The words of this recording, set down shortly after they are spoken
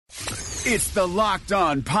It's the Locked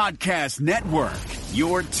On Podcast Network,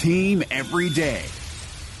 your team every day.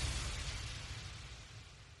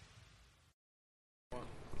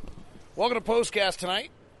 Welcome to POSTCAST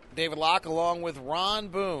tonight. David Locke along with Ron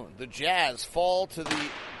Boone. The Jazz fall to the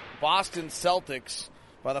Boston Celtics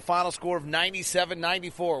by the final score of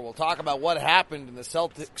 97-94. We'll talk about what happened in the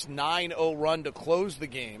Celtics' 9-0 run to close the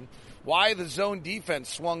game, why the zone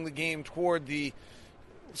defense swung the game toward the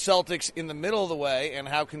Celtics in the middle of the way, and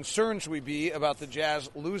how concerned should we be about the Jazz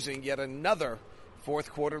losing yet another fourth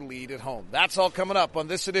quarter lead at home. That's all coming up on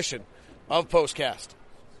this edition of POSTCAST.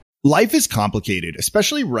 Life is complicated,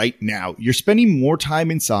 especially right now. You're spending more time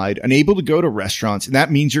inside, unable to go to restaurants, and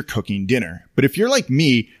that means you're cooking dinner. But if you're like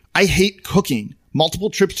me, I hate cooking. Multiple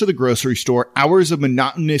trips to the grocery store, hours of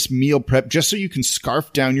monotonous meal prep just so you can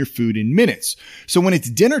scarf down your food in minutes. So when it's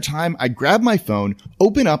dinner time, I grab my phone,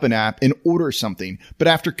 open up an app, and order something. But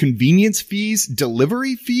after convenience fees,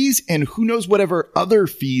 delivery fees, and who knows whatever other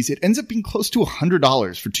fees, it ends up being close to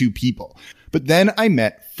 $100 for two people. But then I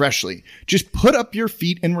met Freshly. Just put up your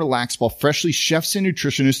feet and relax while Freshly chefs and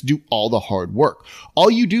nutritionists do all the hard work.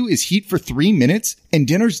 All you do is heat for 3 minutes and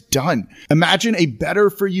dinner's done. Imagine a better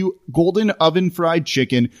for you golden oven fried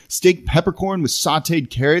chicken, steak peppercorn with sauteed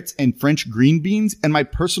carrots and French green beans, and my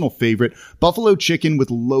personal favorite, buffalo chicken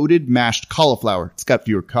with loaded mashed cauliflower. It's got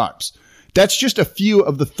fewer carbs. That's just a few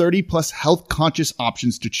of the 30 plus health conscious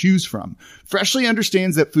options to choose from. Freshly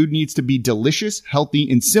understands that food needs to be delicious, healthy,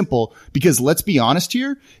 and simple because let's be honest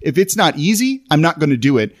here, if it's not easy, I'm not going to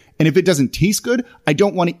do it. And if it doesn't taste good, I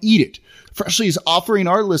don't want to eat it. Freshly is offering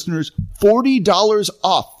our listeners $40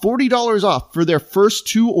 off for their first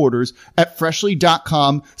two orders at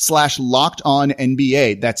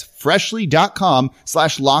freshly.com/lockedonnba. That's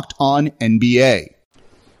freshly.com/lockedonnba.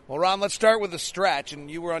 Well, Ron, let's start with the stretch.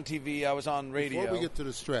 And you were on TV, I was on radio. Before we get to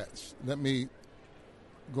the stretch, let me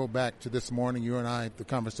go back to this morning, you and I, the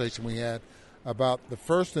conversation we had about the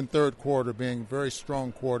first and third quarter being very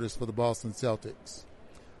strong quarters for the Boston Celtics.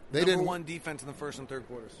 Number one defense in the first and third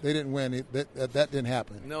quarters. They didn't win. That didn't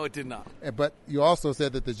happen. No, it did not. But you also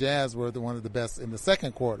said that the Jazz were one of the best in the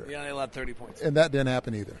second quarter. Yeah, they allowed 30 points. And that didn't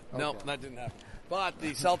happen either. No, that didn't happen. But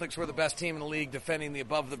the Celtics were the best team in the league defending the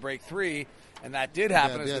above-the-break three, and that did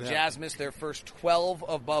happen as the Jazz missed their first 12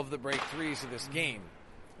 above-the-break threes of this game.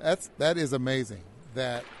 That is amazing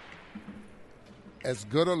that as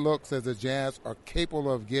good a looks as the Jazz are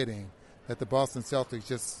capable of getting, that the Boston Celtics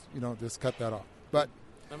just cut that off. But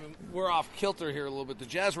I mean, we're off kilter here a little bit. The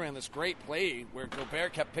Jazz ran this great play where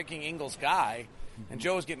Gobert kept picking Ingles' guy, and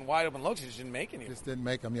Joe was getting wide open looks. He just didn't make any. Just didn't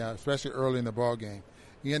make them, yeah, especially early in the ball game.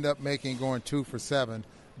 He ended up going 2 for 7,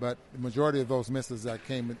 but the majority of those misses that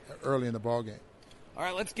came early in the ball game. All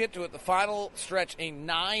right, let's get to it. The final stretch, a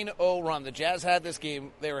 9-0 run. The Jazz had this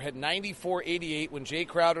game. They had 94-88 when Jay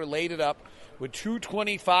Crowder laid it up with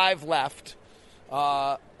 2:25 left.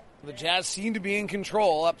 The Jazz seemed to be in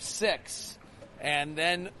control, up 6, and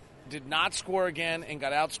then did not score again and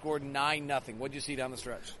got outscored 9-0. What did you see down the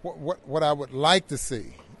stretch? What I would like to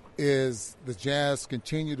see is the Jazz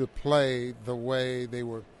continue to play the way they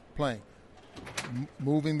were playing,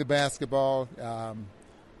 moving the basketball,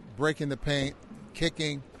 breaking the paint,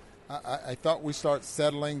 kicking. I thought we start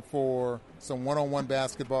settling for some one-on-one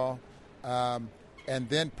basketball and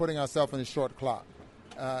then putting ourselves in a short clock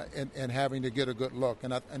and having to get a good look.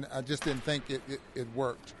 And I just didn't think it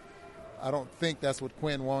worked. I don't think that's what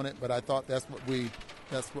Quinn wanted, but I thought that's what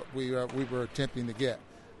we were attempting to get.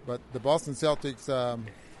 But the Boston Celtics,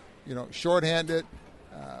 shorthanded.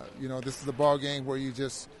 This is a ball game where you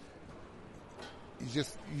just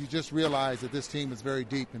realize that this team is very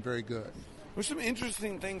deep and very good. There's some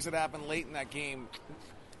interesting things that happened late in that game.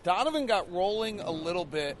 Donovan got rolling a little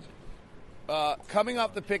bit, coming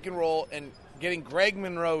off the pick and roll and getting Greg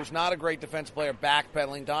Monroe, who's not a great defense player,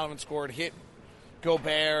 backpedaling. Donovan scored, hit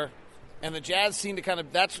Gobert, and the Jazz seemed to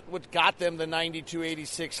that's what got them the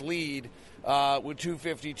 92-86 lead with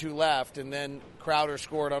 2:52 left, and then Crowder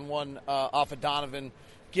scored on one off a Donovan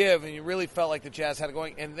give, and you really felt like the Jazz had it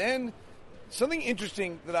going. And then something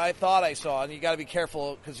interesting that I thought I saw, and you got to be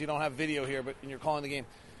careful because you don't have video here, but you're calling the game.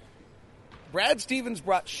 Brad Stevens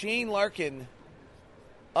brought Shane Larkin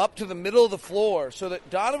up to the middle of the floor so that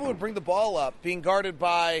Donovan would bring the ball up, being guarded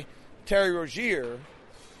by Terry Rozier.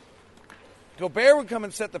 Gobert would come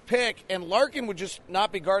and set the pick, and Larkin would just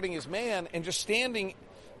not be guarding his man and just standing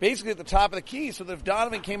basically at the top of the key so that if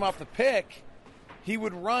Donovan came off the pick, he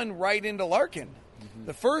would run right into Larkin. Mm-hmm.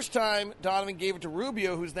 The first time, Donovan gave it to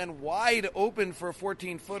Rubio, who's then wide open for a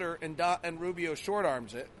 14-footer, and Rubio short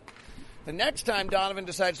arms it. The next time, Donovan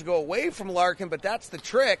decides to go away from Larkin, but that's the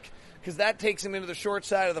trick because that takes him into the short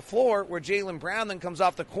side of the floor where Jaylen Brown then comes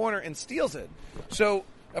off the corner and steals it. So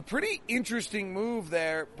a pretty interesting move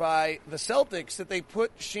there by the Celtics that they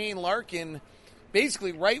put Shane Larkin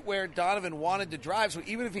basically right where Donovan wanted to drive. So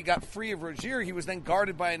even if he got free of Rozier, he was then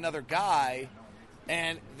guarded by another guy.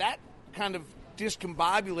 And that kind of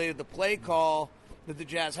discombobulated the play call that the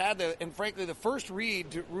Jazz had there. And frankly, the first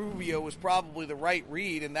read to Rubio was probably the right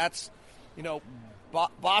read. And that's,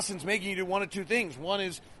 Boston's making you do one of two things. One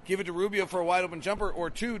is give it to Rubio for a wide open jumper, or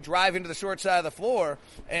two, drive into the short side of the floor.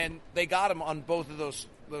 And they got him on both of those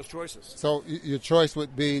choices. So your choice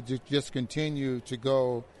would be to just continue to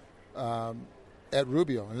go at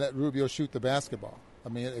Rubio and let Rubio shoot the basketball. I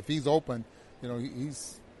mean, if he's open,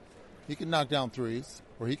 he can knock down threes,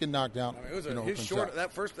 or he can knock down. It was his short.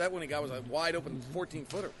 Shot. That one he got was a wide open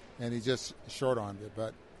 14-footer, and he just short-armed it.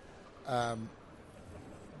 But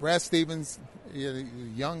Brad Stevens,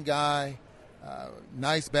 young guy,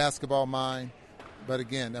 nice basketball mind. But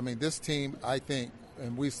again, I mean, this team, I think,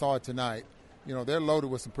 and we saw it tonight. They're loaded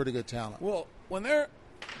with some pretty good talent. Well, they're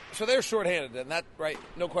shorthanded, and that right,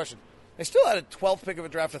 no question. They still had a 12th pick of a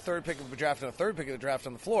draft, a third pick of a draft, and a third pick of the draft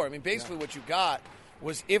on the floor. I mean, basically what you got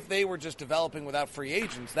was if they were just developing without free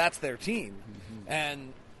agents, that's their team.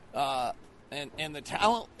 Mm-hmm. And the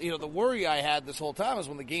talent, the worry I had this whole time is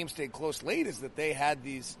when the game stayed close late is that they had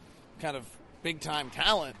these kind of big-time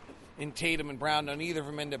talent in Tatum and Brown. None either of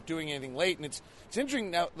them end up doing anything late. And it's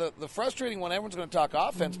interesting now, the frustrating one, everyone's going to talk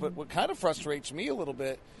offense, but what kind of frustrates me a little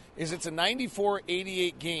bit is it's a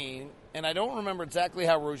 94-88 game, and I don't remember exactly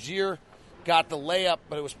how Rozier got the layup,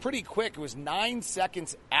 but it was pretty quick. It was 9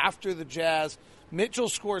 seconds after the Jazz. Mitchell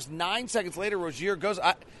scores 9 seconds later. Rozier goes.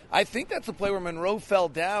 I think that's the play where Monroe fell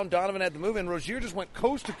down. Donovan had to move, and Rozier just went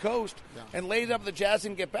coast to coast and laid it up. The Jazz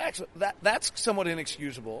didn't get back. So that's somewhat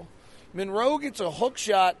inexcusable. Monroe gets a hook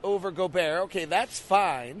shot over Gobert. Okay, that's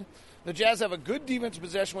fine. The Jazz have a good defensive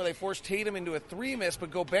possession where they force Tatum into a three miss,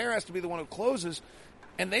 but Gobert has to be the one who closes.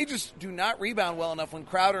 And they just do not rebound well enough when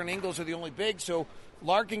Crowder and Ingles are the only big. So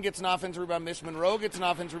Larkin gets an offensive rebound miss. Monroe gets an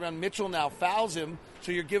offensive rebound. Mitchell now fouls him.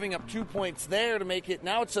 So you're giving up 2 points there to make it.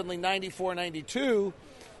 Now it's suddenly 94-92.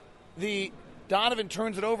 The Donovan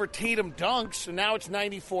turns it over. Tatum dunks. So now it's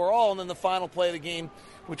 94 all. And then the final play of the game,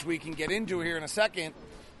 which we can get into here in a second.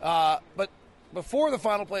 But before the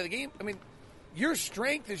final play of the game, I mean, your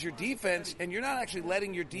strength is your defense, and you're not actually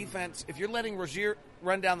letting your defense. If you're letting Rozier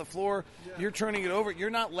run down the floor, you're turning it over. You're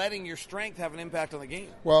not letting your strength have an impact on the game.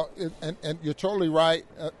 Well, and you're totally right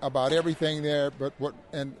about everything there. But what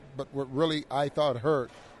really I thought hurt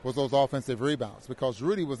was those offensive rebounds, because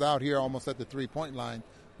Rudy was out here almost at the 3-point line.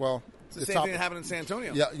 Well, it's the same thing that happened in San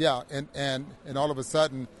Antonio. Yeah, and all of a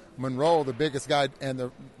sudden, Monroe, the biggest guy and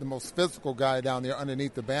the most physical guy down there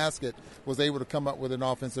underneath the basket, was able to come up with an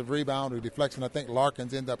offensive rebound or deflection. I think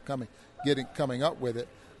Larkins ended up coming up with it,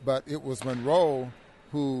 but it was Monroe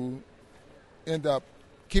who ended up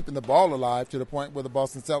keeping the ball alive to the point where the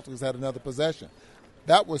Boston Celtics had another possession.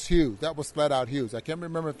 That was huge. That was flat out huge. I can't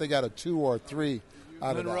remember if they got a 2 or a 3 out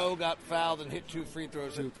of that. Monroe got fouled and hit 2 free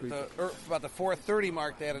throws. About the 4:30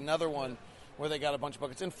 mark, they had another one where they got a bunch of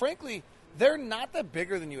buckets. And frankly, they're not that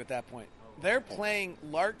bigger than you at that point. They're playing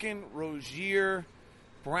Larkin, Rozier,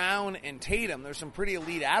 Brown, and Tatum. There's some pretty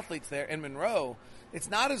elite athletes there. And Monroe, it's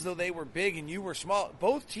not as though they were big and you were small.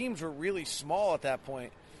 Both teams were really small at that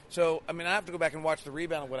point. So, I mean, I have to go back and watch the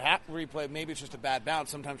rebound and replay. Maybe it's just a bad bounce.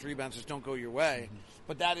 Sometimes rebounds just don't go your way.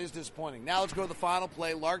 But that is disappointing. Now let's go to the final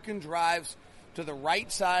play. Larkin drives to the right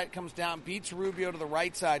side, comes down, beats Rubio to the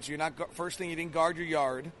right side. So you're not first thing, you didn't guard your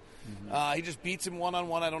yard. He just beats him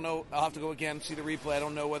one-on-one. I don't know. I'll have to go again, see the replay. I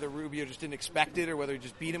don't know whether Rubio just didn't expect it or whether he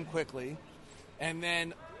just beat him quickly. And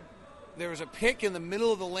then there was a pick in the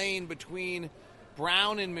middle of the lane between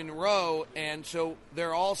Brown and Monroe, and so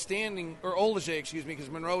they're all standing, or Olajay, excuse me,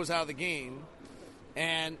 because Monroe is out of the game.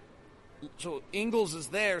 And so Ingles is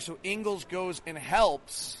there, so Ingles goes and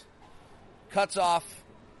helps, cuts off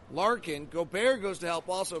Larkin. Gobert goes to help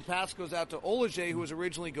also. Pass goes out to Olajay, who was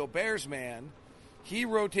originally Gobert's man. He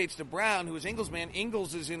rotates to Brown, who is Ingles' man.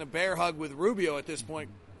 Ingles is in a bear hug with Rubio at this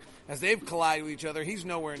point. As they've collided with each other, he's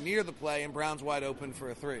nowhere near the play, and Brown's wide open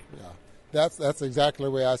for a 3. Yeah, that's exactly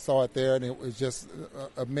the way I saw it there, and it was just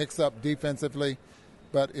a mix-up defensively.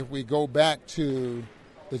 But if we go back to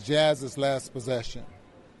the Jazz's last possession,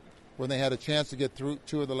 when they had a chance to get through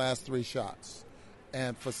 2 of the last 3 shots,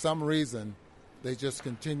 and for some reason they just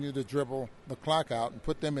continued to dribble the clock out and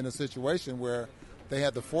put them in a situation where they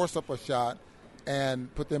had to force up a shot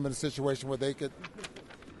and put them in a situation where they could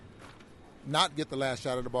not get the last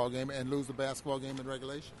shot of the ball game and lose the basketball game in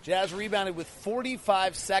regulation. Jazz rebounded with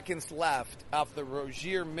 45 seconds left off the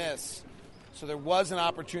Rozier miss. So there was an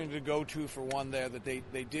opportunity to go 2 for 1 there that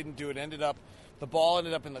they didn't do. The ball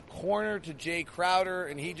ended up in the corner to Jay Crowder,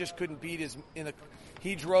 and he just couldn't beat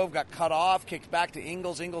he drove, got cut off, kicked back to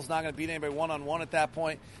Ingles. Ingles not going to beat anybody one-on-one at that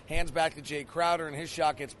point. Hands back to Jay Crowder, and his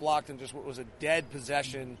shot gets blocked, and just what was a dead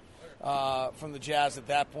possession from the Jazz at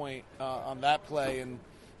that point on that play, and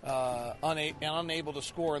unable to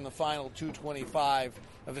score in the final 2:25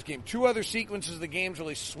 of this game. 2 other sequences of the games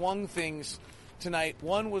really swung things tonight.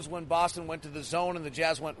 One was when Boston went to the zone, and the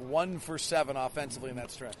Jazz went 1 for 7 offensively in that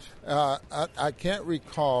stretch. I can't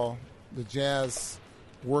recall the Jazz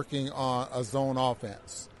working on a zone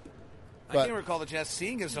offense. I can't recall the Jazz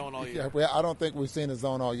seeing a zone all year. Yeah, well, I don't think we've seen a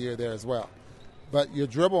zone all year there as well. But your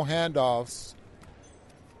dribble handoffs,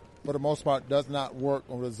 for the most part, does not work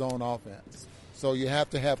on the zone offense. So you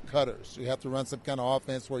have to have cutters. You have to run some kind of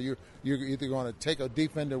offense where you're either going to take a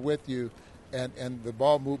defender with you and the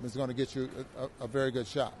ball movement is going to get you a very good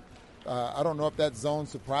shot. I don't know if that zone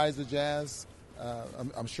surprised the Jazz.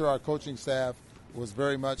 I'm sure our coaching staff was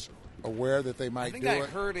very much aware that they might do it. I think I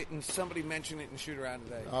heard it and somebody mentioned it in shoot-around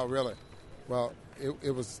today. Oh, really? Well,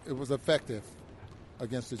 it was effective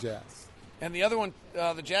against the Jazz. And the other one,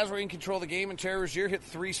 the Jazz were in control of the game, and Terry Rozier hit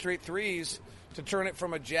 3 straight threes to turn it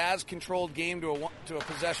from a Jazz-controlled game to a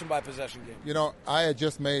possession-by-possession game. You know, I had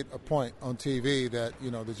just made a point on TV that,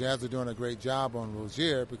 the Jazz are doing a great job on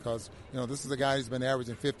Rozier because, this is a guy who's been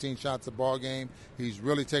averaging 15 shots a ball game. He's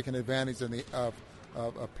really taken advantage of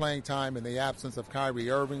playing time in the absence of Kyrie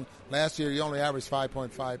Irving. Last year, he only averaged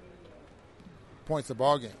 5.5 points a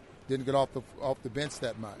ball game. Didn't get off the bench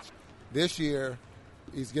that much. This year,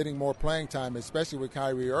 he's getting more playing time, especially with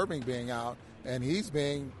Kyrie Irving being out, and he's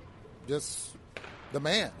being just the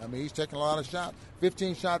man. I mean, he's taking a lot of shots.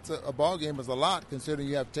 15 shots a ball game is a lot, considering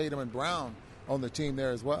you have Tatum and Brown on the team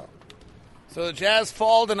there as well. So the Jazz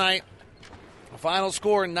fall tonight. Final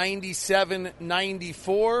score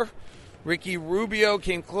 97-94. Ricky Rubio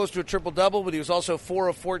came close to a triple-double, but he was also 4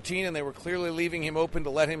 of 14, and they were clearly leaving him open to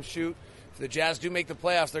let him shoot. If the Jazz do make the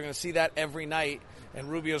playoffs, they're going to see that every night, and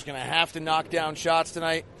Rubio's going to have to knock down shots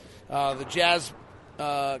tonight. The Jazz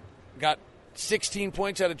got 16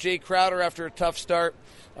 points out of Jay Crowder after a tough start.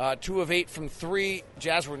 2 of 8 from 3.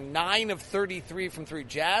 Jazz were 9 of 33 from 3.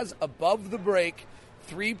 Jazz above the break.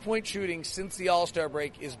 3-point shooting since the All-Star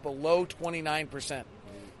break is below 29%.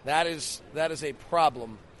 That is a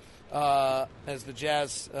problem as the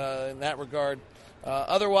Jazz in that regard.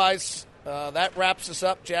 Otherwise, that wraps us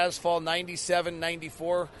up. Jazz fall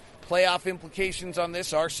 97-94. Playoff implications on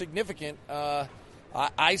this are significant.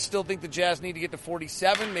 I still think the Jazz need to get to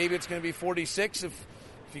 47. Maybe it's going to be 46 if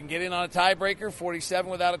you can get in on a tiebreaker. 47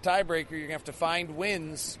 without a tiebreaker, you're going to have to find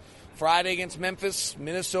wins. Friday against Memphis.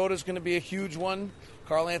 Minnesota's going to be a huge one.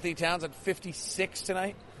 Karl Anthony Towns at 56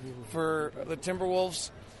 tonight for the Timberwolves.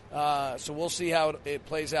 So we'll see how it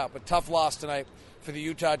plays out. But tough loss tonight for the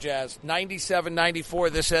Utah Jazz.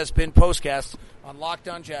 97-94. This has been POSTCAST on Locked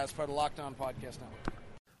On Jazz, part of the Locked On Podcast Network.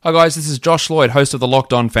 Hi guys, this is Josh Lloyd, host of the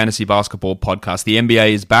Locked On Fantasy Basketball podcast. The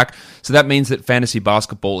NBA is back, so that means that fantasy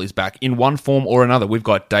basketball is back in one form or another. We've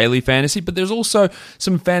got daily fantasy, but there's also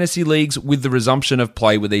some fantasy leagues with the resumption of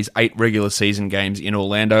play with these 8 regular season games in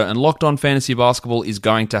Orlando, and Locked On Fantasy Basketball is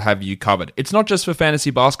going to have you covered. It's not just for fantasy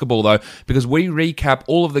basketball though, because we recap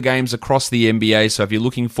all of the games across the NBA, so if you're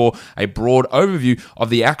looking for a broad overview of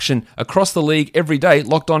the action across the league every day,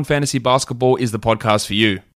 Locked On Fantasy Basketball is the podcast for you.